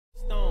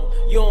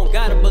You don't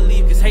gotta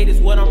believe, cause hate is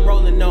what I'm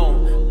rolling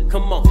on.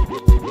 Come on.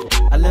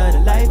 I love the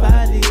life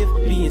I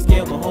live. Being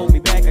scared will hold me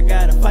back. I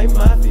gotta fight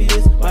my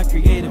fears. My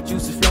creative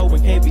juices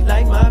flowing, can't be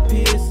like my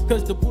peers.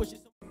 Cause the bush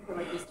is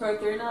like he's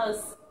torturing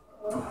us.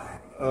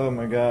 Oh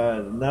my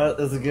god. Now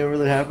is it gonna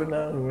really happen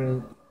now?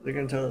 They're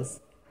gonna tell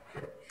us.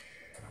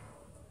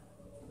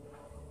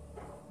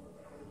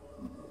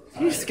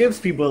 He skips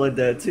people like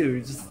that too.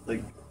 He just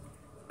like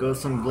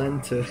goes from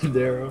Glenn to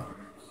Daryl.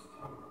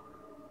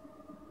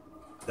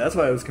 That's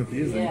why it was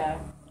confusing. Yeah.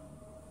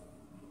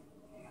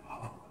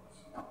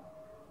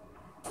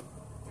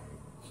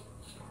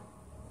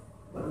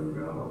 Let him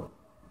go.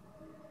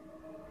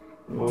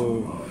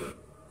 Whoa.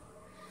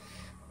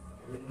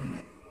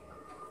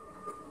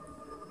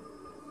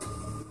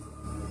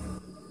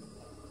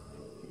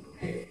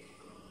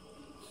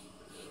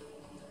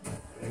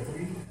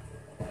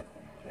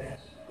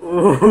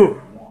 Oh.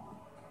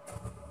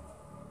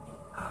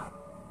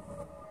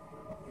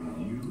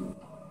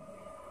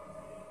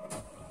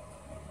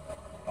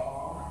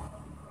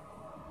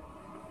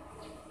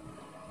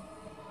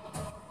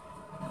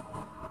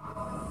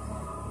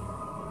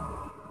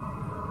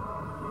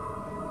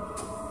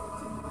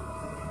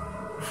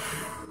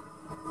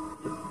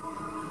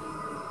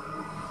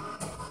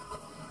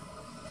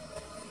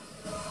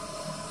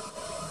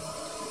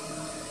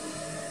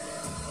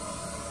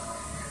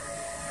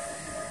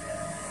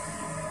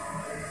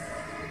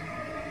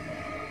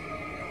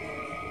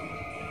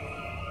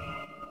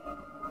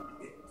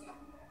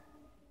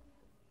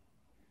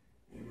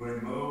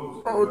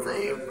 Oh,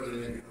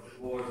 damn.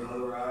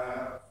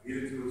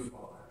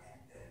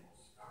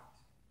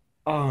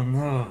 Oh,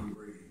 no.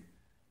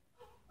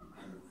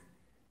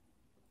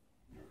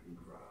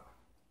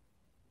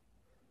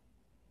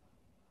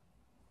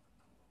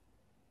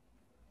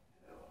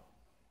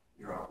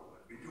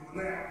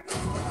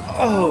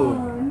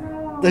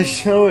 Oh, they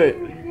show it.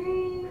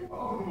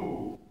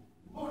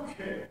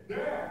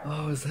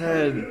 Oh, his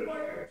head.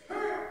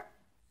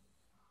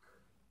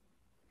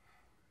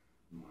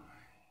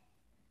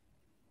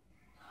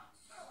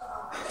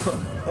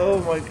 Oh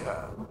my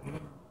god.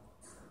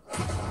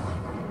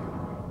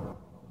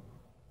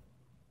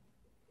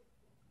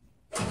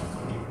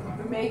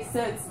 It makes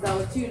sense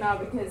though too now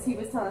because he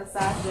was telling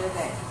Sasha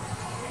that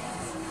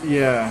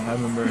Yeah, I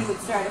remember. he would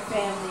start a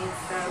family and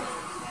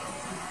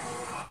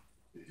stuff.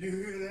 Did you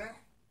hear that?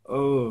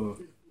 Oh.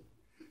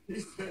 He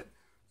said,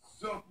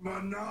 suck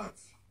my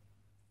nuts.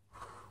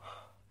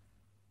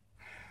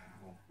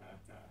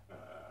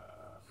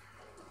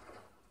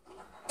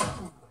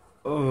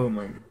 Oh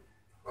my.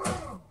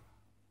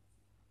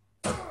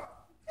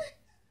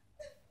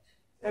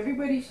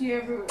 Everybody she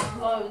ever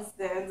loves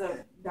that ends up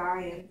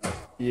dying.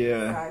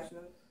 Yeah. Sasha.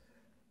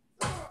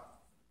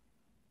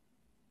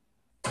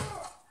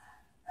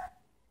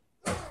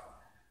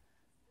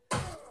 How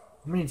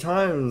many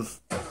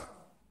times?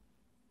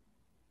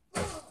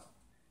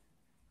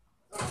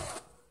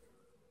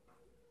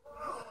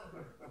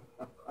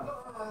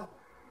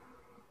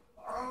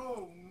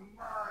 Oh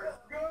my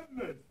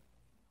goodness.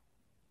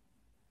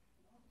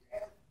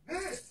 Look at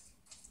this.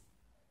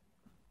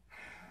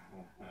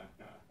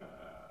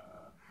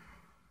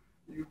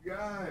 You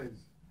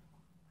guys,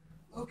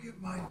 look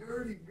at my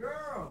dirty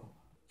girl.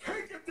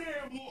 Take a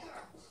damn look.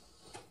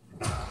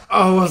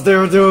 Oh, what's they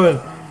were doing?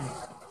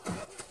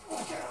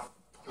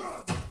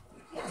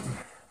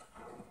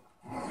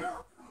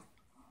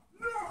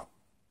 No.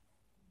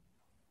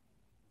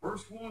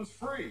 First one's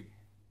free.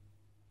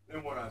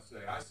 Then what I say?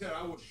 I said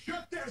I will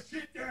shut that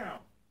shit down.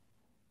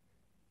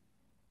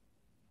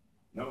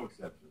 No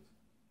exceptions.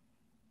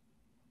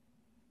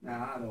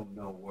 Now, I don't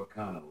know what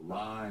kind of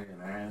lying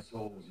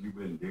assholes you've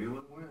been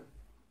dealing with,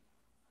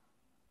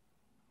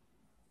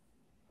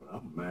 but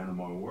I'm a man of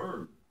my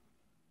word.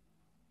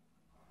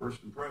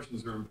 First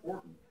impressions are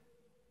important.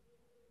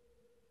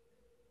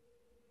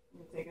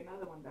 We'll take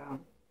another one down.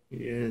 He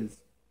is.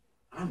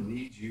 I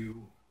need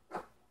you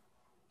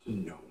to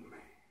know me.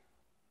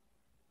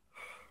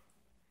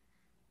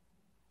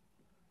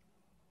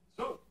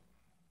 So,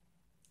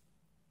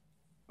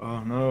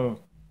 Oh no.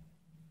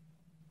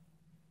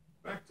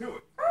 back to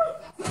it.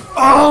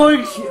 Oh,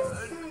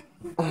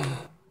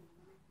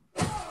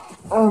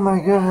 oh my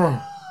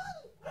god.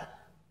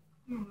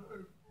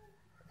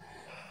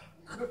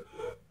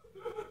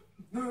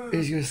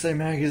 He's gonna say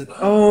Maggie's.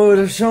 Oh,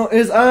 they're showing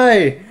his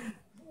eye.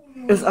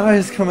 His eye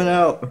is coming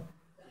out.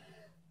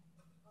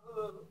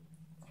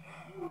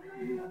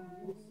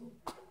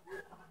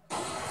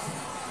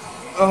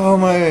 Oh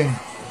my.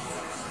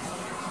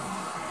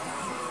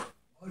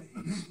 Buddy,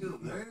 you still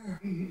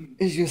there?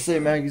 He's gonna say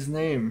Maggie's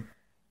name.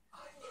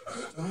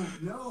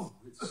 Don't know.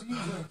 It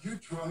seems like you're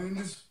trying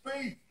to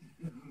speak,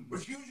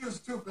 but you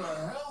just took a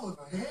hell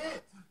of a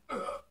hit.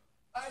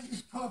 I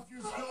just popped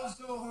your skull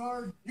so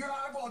hard, your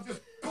eyeball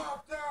just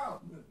popped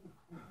out.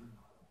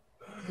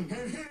 And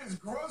it is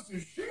gross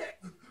as shit.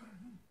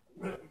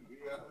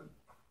 Yeah,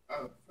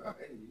 I'm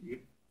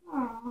sorry.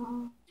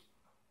 Aww.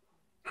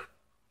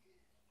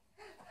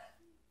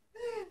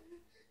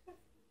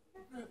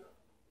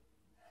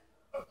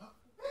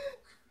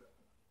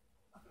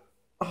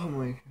 Oh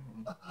my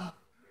god.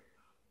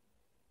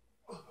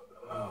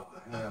 Oh,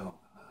 hell.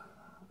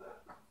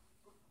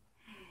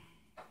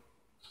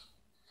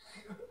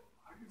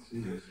 I can see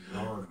this is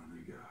hard on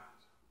you guys.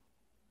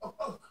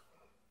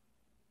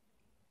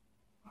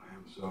 I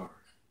am sorry.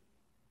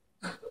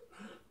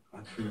 I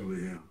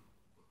truly am.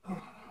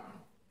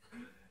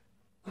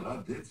 But I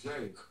did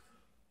say,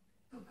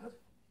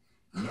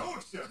 no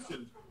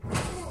exceptions.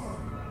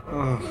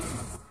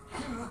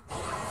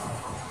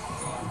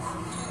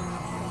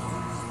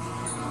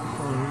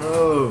 Oh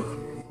no.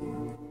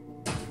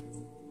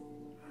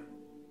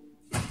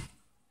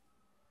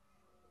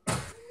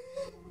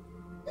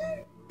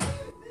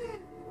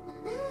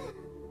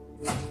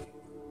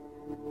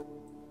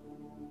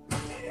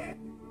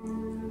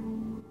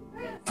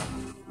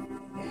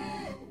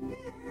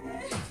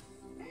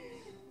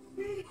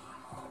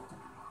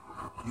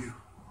 You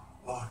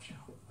watch your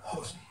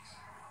pussies.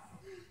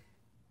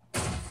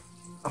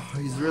 Oh,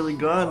 he's really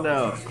gone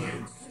now.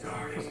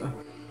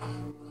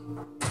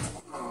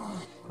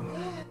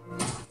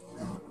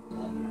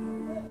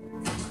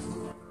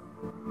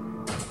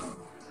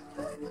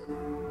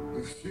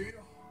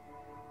 Lucille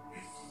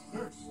is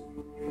thirsty.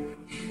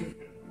 She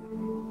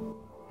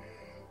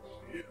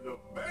is a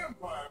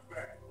vampire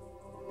bat.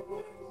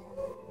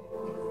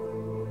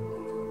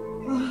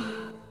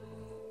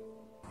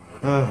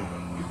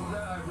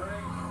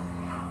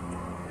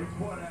 It's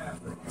what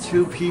happened.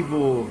 Two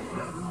people.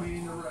 Doesn't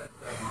mean the rest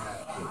doesn't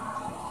have to.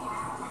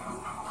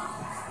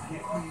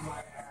 Get me my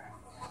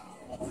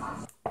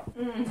ass.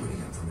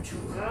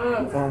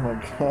 Oh my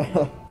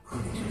god.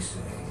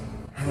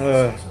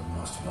 Yeah.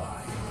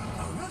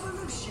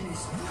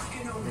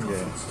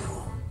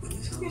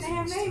 You're gonna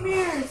have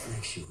nightmares.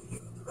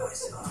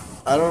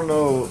 I don't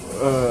know.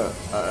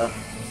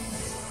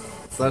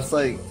 So that's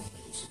like.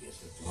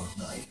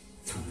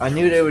 I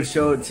knew they would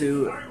show it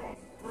too.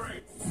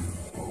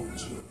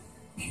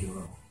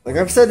 Like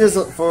I've said this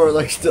for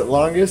like the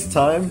longest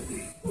time,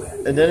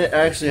 and then it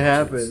actually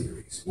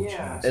happened,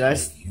 Yeah. and I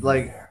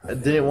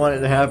didn't want it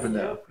to happen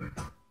now.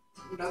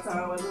 That's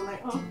how I was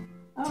like, oh,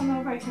 I don't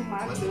know if I can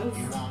watch this.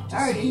 I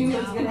already knew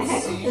it was gonna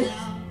happen.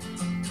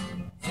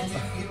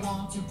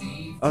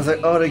 I was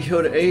like, oh, they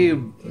killed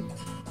Abe.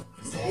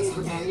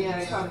 Yeah,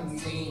 I caught him. I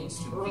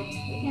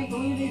can't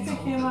believe they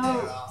took him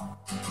out.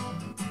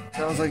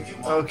 And I was like,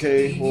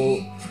 okay, well,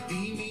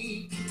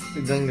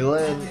 then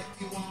Glenn.